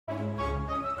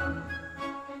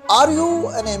Are you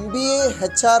an MBA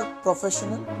HR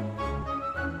professional?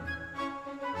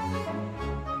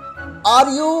 Are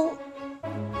you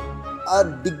a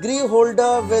degree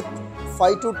holder with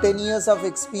 5 to 10 years of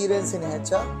experience in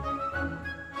HR?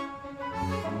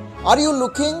 Are you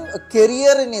looking a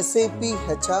career in SAP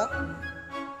HR?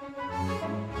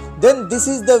 Then this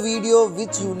is the video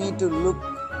which you need to look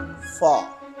for.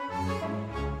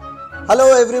 Hello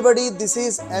everybody, this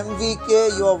is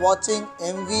MVK. You are watching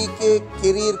MVK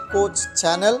Career Coach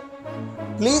channel.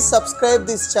 Please subscribe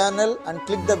this channel and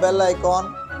click the bell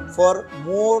icon for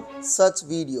more such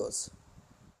videos.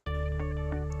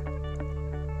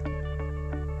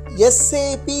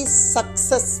 SAP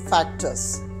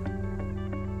SuccessFactors.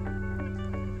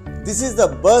 This is the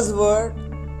buzzword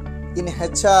in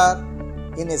HR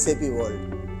in SAP world.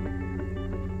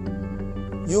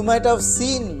 You might have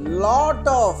seen lot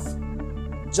of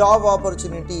job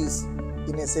opportunities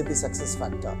in SAP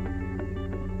SuccessFactor.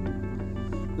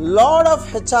 Lot of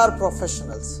HR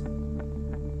professionals,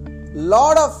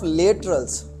 lot of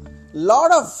laterals,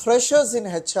 lot of freshers in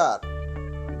HR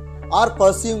are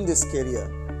pursuing this career.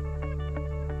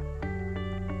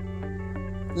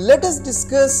 Let us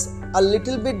discuss a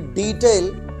little bit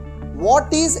detail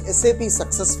what is SAP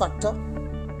SuccessFactor,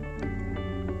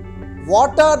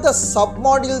 what are the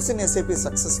sub-modules in SAP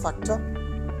SuccessFactor,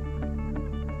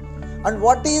 and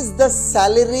what is the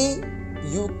salary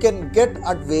you can get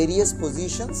at various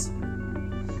positions,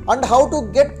 and how to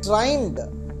get trained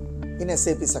in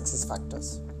SAP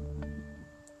SuccessFactors.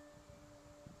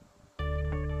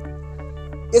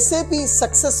 SAP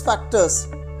SuccessFactors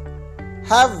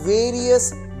have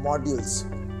various modules.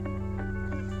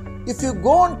 If you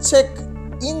go and check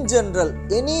in general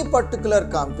any particular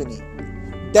company,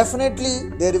 definitely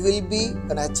there will be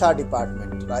an HR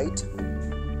department, right?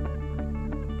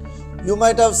 You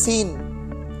might have seen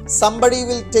somebody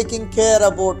will taking care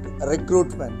about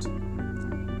recruitment,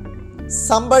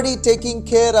 somebody taking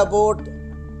care about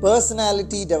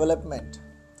personality development,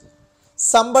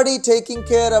 somebody taking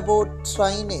care about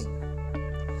training,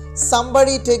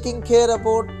 somebody taking care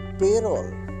about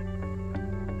payroll.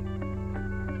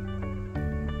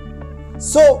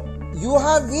 So you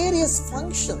have various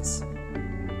functions.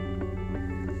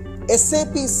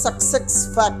 SAP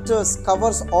SuccessFactors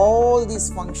covers all these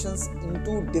functions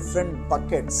into different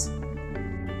buckets.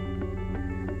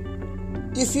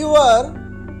 If you are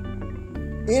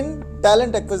in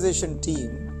talent acquisition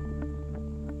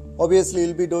team, obviously you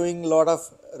will be doing a lot of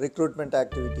recruitment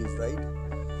activities, right?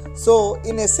 So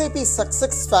in SAP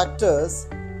SuccessFactors,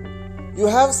 you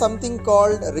have something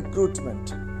called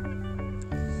recruitment.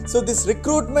 So this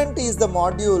recruitment is the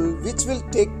module which will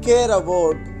take care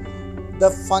about the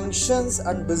functions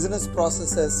and business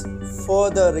processes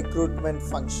for the recruitment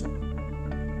function.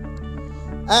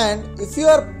 And if you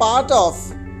are part of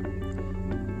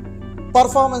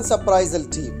performance appraisal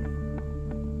team,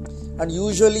 and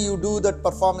usually you do that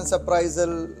performance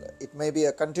appraisal, it may be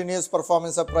a continuous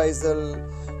performance appraisal,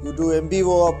 you do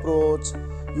MBO approach,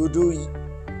 you do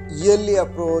yearly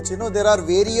approach, there are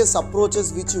various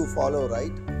approaches which you follow,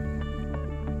 right?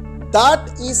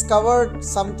 That is covered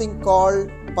something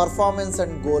called performance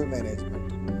and goal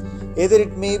management. Either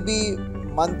it may be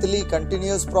monthly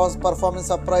continuous performance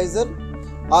appraisal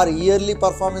or yearly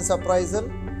performance appraisal,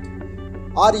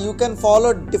 or you can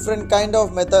follow different kind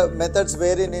of methods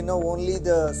wherein only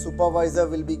the supervisor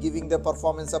will be giving the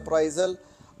performance appraisal,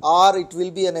 or it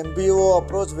will be an MBO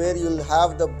approach where you will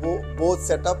have the both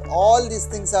setup. All these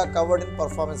things are covered in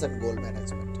performance and goal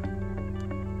management.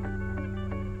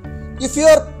 If you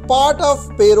are part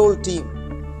of payroll team,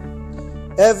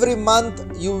 every month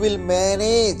you will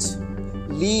manage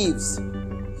leaves,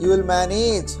 you will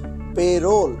manage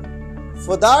payroll.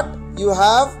 For that you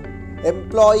have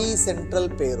employee central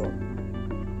payroll.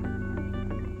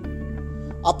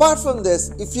 Apart from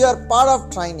this, if you are part of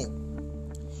training,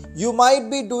 you might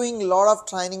be doing a lot of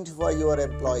training for your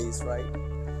employees, right?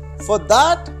 For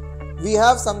that we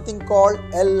have something called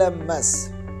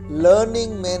LMS,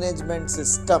 Learning Management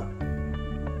System.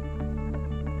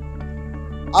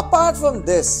 Apart from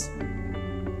this,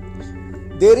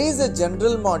 there is a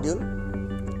general module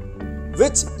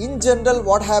which in general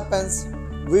what happens,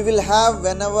 we will have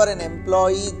whenever an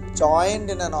employee joined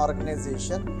in an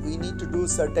organization, we need to do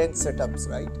certain setups,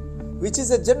 right? Which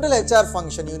is a general HR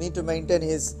function. You need to maintain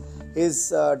his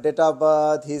date of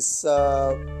birth, his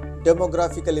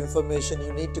demographical information,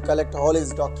 you need to collect all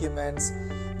his documents,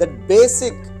 that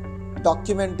basic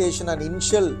documentation and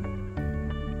initial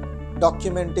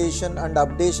documentation and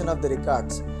updation of the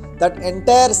records. That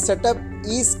entire setup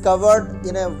is covered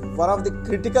in one of the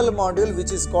critical module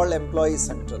which is called Employee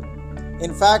Central.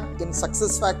 In fact, in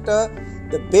SuccessFactor,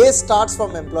 The base starts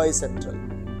from Employee Central.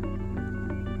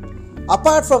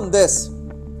 Apart from this,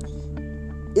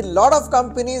 in a lot of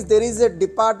companies there is a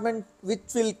department which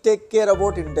will take care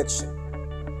about induction.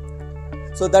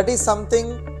 So that is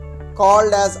something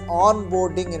called as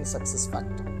onboarding in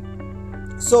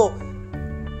SuccessFactor. So,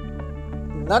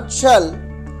 nutshell,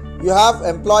 you have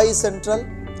Employee Central,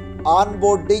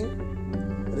 onboarding,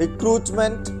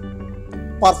 recruitment,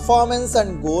 performance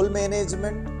and goal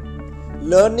management,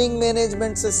 learning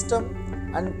management system,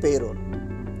 and payroll.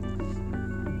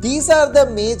 These are the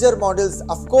major modules.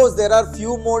 Of course, there are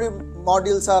few more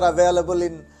modules are available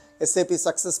in SAP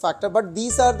SuccessFactor, but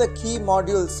these are the key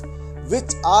modules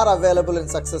which are available in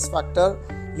SuccessFactor.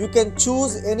 You can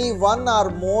choose any one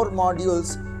or more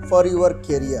modules for your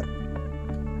career.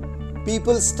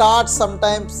 People start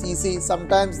sometimes easy,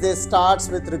 sometimes they start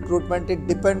with recruitment. It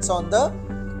depends on the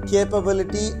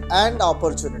capability and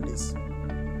opportunities.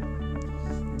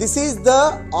 This is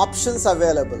the options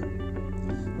available.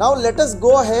 Now let us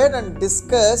go ahead and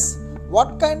discuss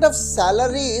what kind of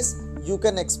salaries you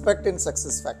can expect in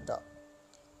SuccessFactor.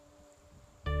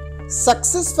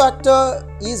 SuccessFactor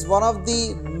is one of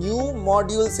the new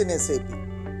modules in SAP.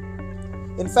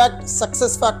 In fact,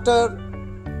 SuccessFactor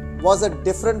was a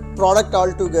different product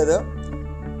altogether.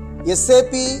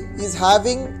 SAP is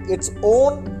having its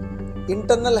own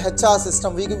internal HR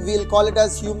system. We will call it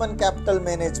as human capital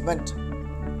management,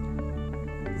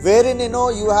 wherein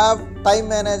you have time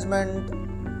management,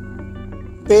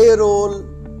 payroll,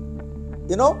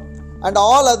 and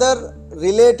all other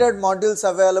related modules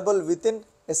available within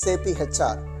SAP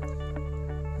HR.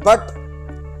 But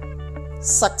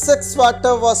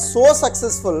SuccessFactor was so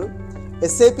successful,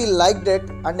 SAP liked it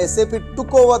and SAP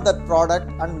took over that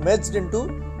product and merged into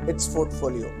its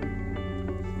portfolio.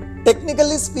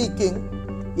 Technically speaking,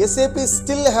 SAP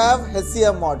still have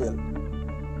HCM module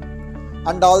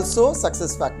and also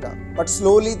SuccessFactor, but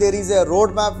slowly there is a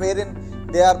roadmap wherein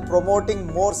they are promoting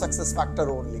more SuccessFactor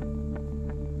only.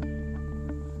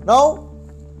 Now,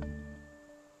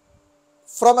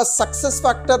 from a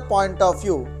SuccessFactor point of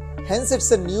view, hence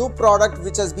it's a new product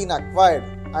which has been acquired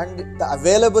and the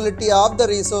availability of the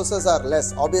resources are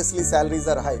less. Obviously, salaries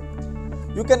are high.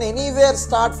 You can anywhere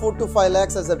start 4 to 5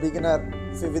 lakhs as a beginner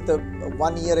with a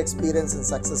 1 year experience in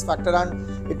SuccessFactor,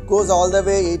 and it goes all the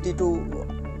way 80 to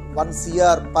 1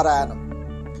 CR per annum.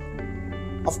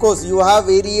 Of course, you have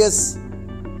various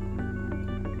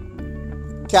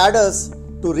cadres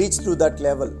to reach to that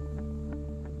level.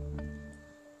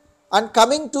 And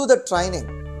coming to the training,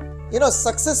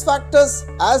 SuccessFactors,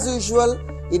 as usual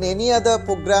in any other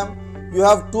program, you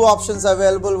have two options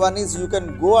available. One is you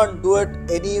can go and do it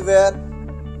anywhere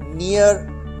near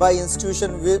by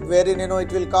institution wherein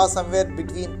it will cost somewhere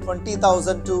between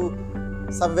 20,000 to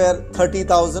somewhere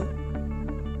 30,000.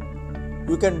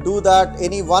 You can do that.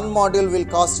 Any one module will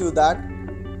cost you that.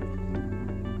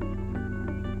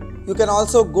 You can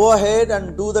also go ahead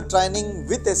and do the training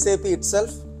with SAP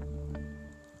itself.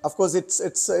 Of course, it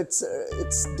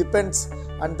depends,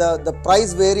 and the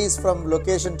price varies from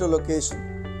location to location.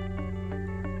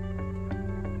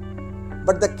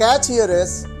 But the catch here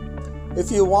is,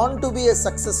 if you want to be a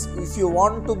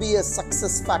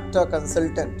SuccessFactor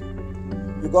consultant,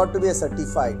 you got to be a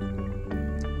certified,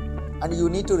 and you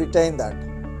need to retain that.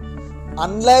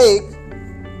 Unlike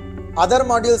other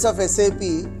modules of SAP,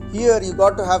 here you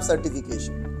got to have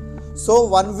certification. So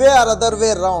one way or other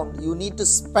way around, you need to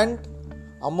spend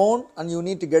amount and you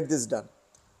need to get this done.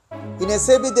 In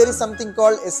SAP, there is something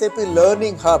called SAP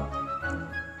Learning Hub,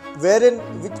 wherein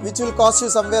which will cost you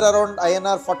somewhere around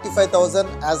INR 45,000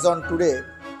 as on today,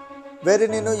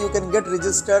 wherein you can get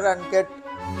registered and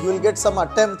you will get some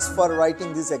attempts for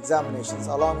writing these examinations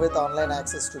along with online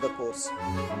access to the course.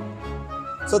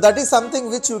 So that is something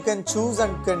which you can choose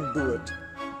and can do it.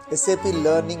 SAP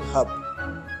Learning Hub.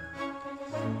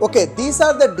 Okay, these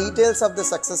are the details of the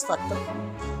SuccessFactor.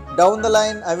 Down the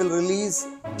line, I will release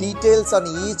details on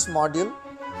each module.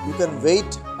 You can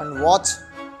wait and watch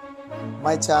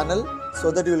my channel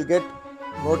so that you will get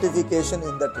notification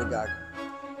in that regard.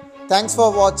 Thanks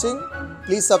for watching.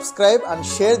 Please subscribe and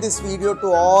share this video to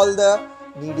all the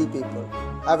needy people.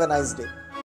 Have a nice day.